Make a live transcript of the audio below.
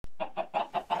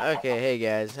Okay, hey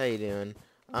guys, how you doing?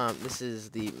 This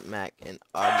is the Mac and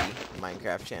Auggie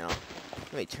Minecraft channel.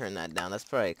 Let me turn that down. That's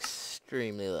probably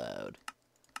extremely loud.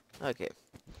 Okay.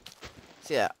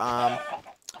 So yeah,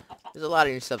 there's a lot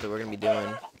of new stuff that we're gonna be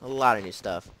doing. A lot of new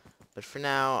stuff. But for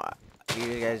now,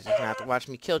 you guys just gonna have to watch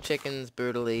me kill chickens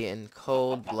brutally in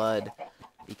cold blood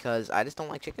because I just don't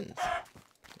like chickens.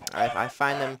 I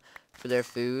find them for their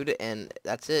food and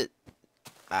that's it.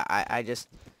 I just,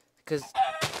 because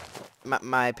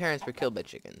my parents were killed by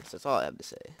chickens. That's all I have to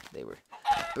say. They were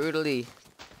brutally,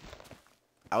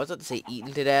 I was about to say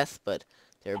eaten to death, but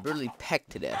they were brutally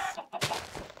pecked to death.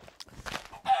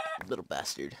 Little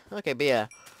bastard. Okay, but yeah,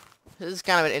 this is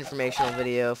kind of an informational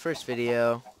video. First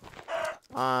video.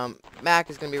 Mac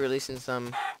is going to be releasing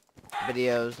some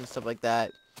videos and stuff like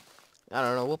that. I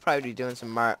don't know, we'll probably be doing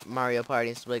some Mario Party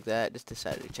and stuff like that. Just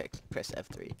decided to press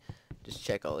F3. Just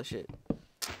check all the shit.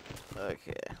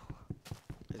 Okay.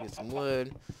 Let's get some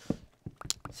wood.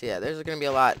 So yeah, there's going to be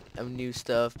a lot of new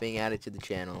stuff being added to the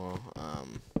channel.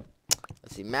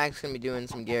 Let's see, Mac's going to be doing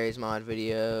some Gary's Mod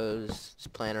videos,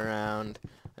 just playing around.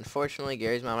 Unfortunately,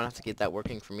 Gary's Mod, I'm going to have to get that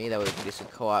working for me. That way we can do some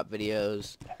co-op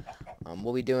videos.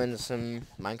 We'll be doing some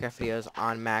Minecraft videos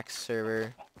on Mac's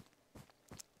server.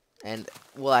 And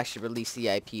we'll actually release the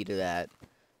IP to that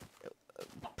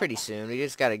pretty soon. We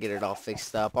just got to get it all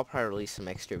fixed up. I'll probably release some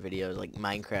extra videos, like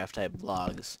Minecraft type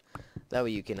vlogs. That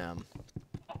way you can,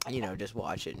 you know, just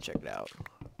watch it and check it out.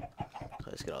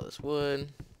 Let's get all this wood.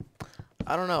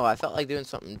 I don't know, I felt like doing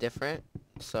something different,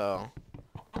 so,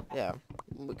 yeah,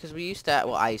 because we used to have,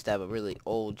 well, I used to have a really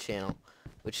old channel,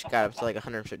 which got up to like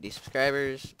 150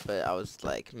 subscribers, but I was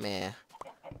like, meh,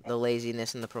 the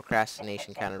laziness and the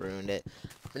procrastination kind of ruined it.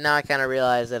 But now I kind of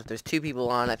realize that if there's two people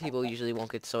on it, people usually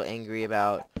won't get so angry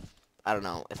about, I don't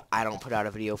know, if I don't put out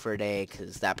a video for a day,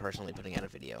 because that person will be putting out a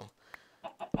video.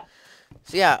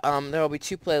 So yeah, there will be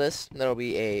two playlists. There will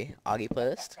be a Auggie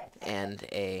playlist and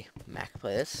a Mac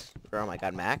playlist. Or, oh my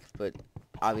god, Mac, but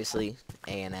obviously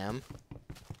A&M,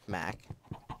 Mac.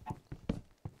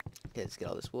 Okay, let's get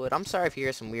all this wood. I'm sorry if you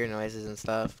hear some weird noises and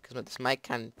stuff, because this mic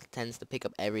kind of tends to pick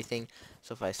up everything.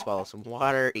 So if I swallow some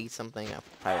water, eat something, I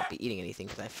probably won't be eating anything,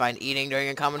 because I find eating during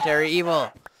a commentary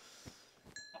evil.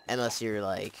 Unless you're,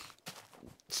 like,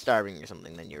 starving or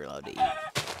something, then you're allowed to eat.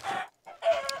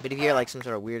 But if you hear like some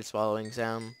sort of weird swallowing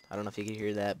sound, I don't know if you can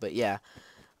hear that, but yeah.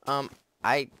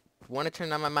 I want to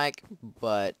turn on my mic,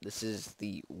 but this is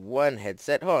the one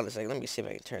headset. Hold on a second, let me see if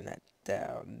I can turn that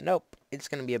down. Nope, it's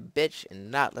gonna be a bitch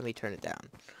and not let me turn it down.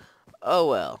 Oh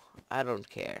well, I don't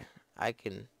care. I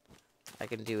can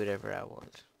do whatever I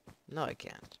want. No, I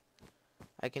can't.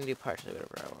 I can do partially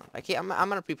whatever I want. I can't. I'm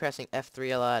gonna be pressing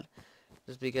F3 a lot,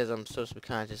 just because I'm so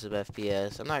subconscious of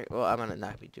FPS. I'm gonna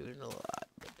not be doing it a lot.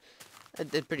 I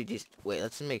did pretty decent. Wait,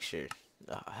 let's make sure.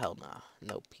 Oh, hell nah.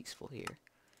 No peaceful here.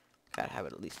 Gotta have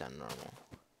it at least on normal.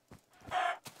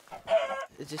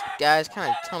 It's just, guys, kind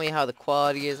of tell me how the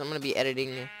quality is. I'm gonna be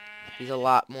editing these a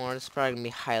lot more. This is probably gonna be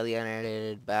highly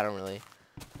unedited, but I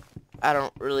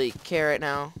don't really care right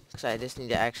now, because I just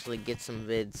need to actually get some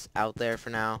vids out there for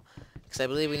now. Because I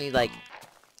believe we need, like,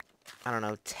 I don't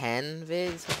know, 10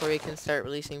 vids before we can start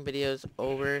releasing videos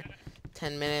over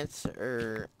 10 minutes,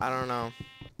 or I don't know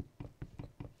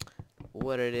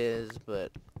what it is,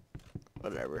 but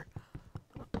whatever.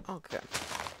 Okay.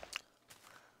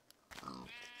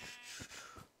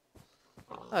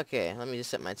 Okay, let me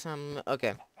just set my time.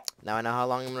 Okay, now I know how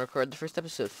long I'm gonna record the first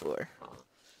episode for.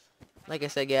 Like I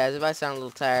said, guys, if I sound a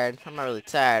little tired, I'm not really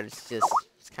tired.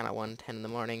 It's kind of 1:10 in the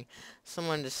morning.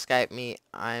 Someone just Skype me.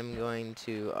 I'm going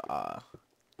to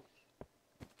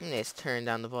just turn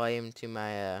down the volume to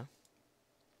my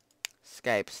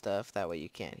Skype stuff. That way you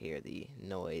can't hear the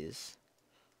noise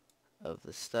of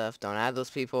the stuff. Don't add those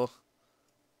people.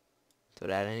 Don't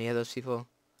add any of those people.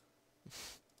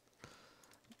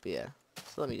 But yeah,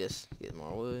 so let me just get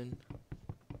more wood.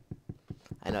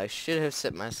 I know I should have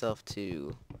set myself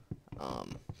to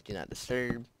do not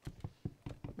disturb.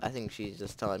 I think she's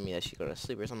just telling me that she go to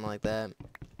sleep or something like that.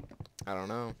 I don't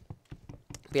know.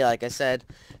 But yeah, like I said,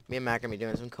 me and Mac are gonna be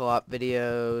doing some co-op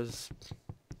videos,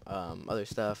 other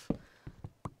stuff.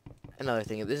 Another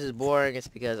thing, if this is boring, it's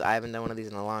because I haven't done one of these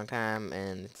in a long time,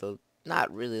 and it's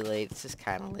not really late, it's just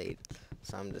kind of late.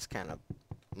 So I'm just kind of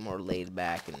more laid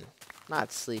back and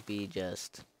not sleepy,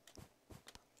 just...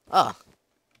 Oh!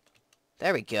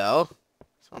 There we go!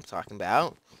 That's what I'm talking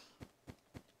about.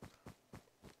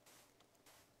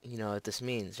 You know what this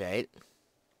means, right?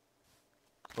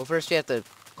 Well, first you have to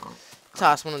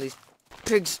toss one of these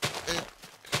pigs...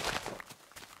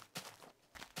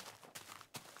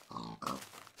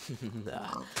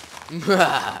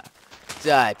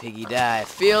 Die, piggy, die.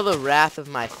 Feel the wrath of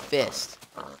my fist.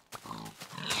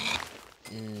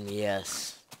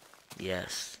 Yes.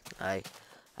 Yes. I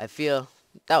feel...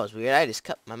 That was weird. I just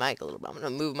cut my mic a little bit. I'm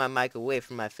going to move my mic away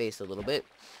from my face a little bit.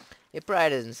 It probably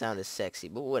doesn't sound as sexy,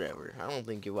 but whatever. I don't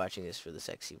think you're watching this for the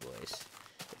sexy voice.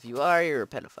 If you are, you're a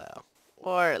pedophile.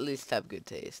 Or at least have good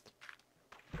taste.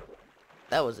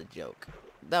 That was a joke.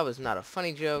 That was not a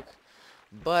funny joke.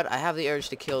 But I have the urge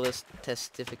to kill this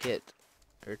testificate.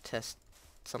 Or test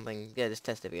something. Yeah, this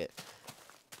testificate.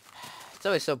 It's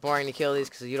always so boring to kill these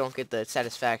because you don't get the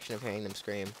satisfaction of hearing them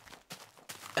scream.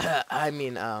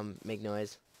 Make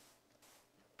noise.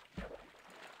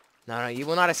 No, you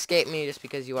will not escape me just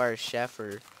because you are a chef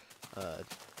or, I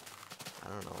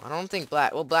don't know. I don't think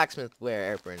blacksmiths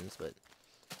wear aprons, but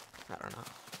I don't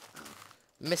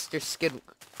know. Mr. Skid...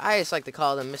 I just like to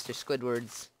call them Mr.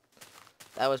 Squidwards.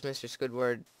 That was Mr.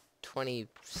 Squidward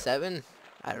 27?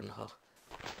 I don't know.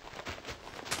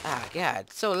 Ah, God,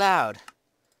 it's so loud.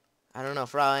 I don't know,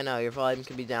 for all I know, your volume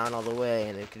could be down all the way,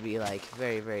 and it could be, like,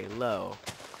 very, very low.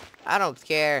 I don't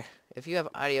care. If you have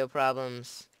audio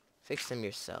problems, fix them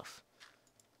yourself.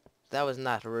 That was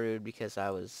not rude, because I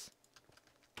was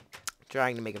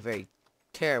trying to make a very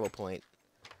terrible point.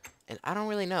 And I don't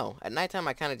really know. At nighttime,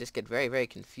 I kind of just get very, very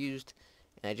confused,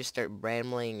 and I just start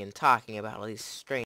rambling and talking about all these strange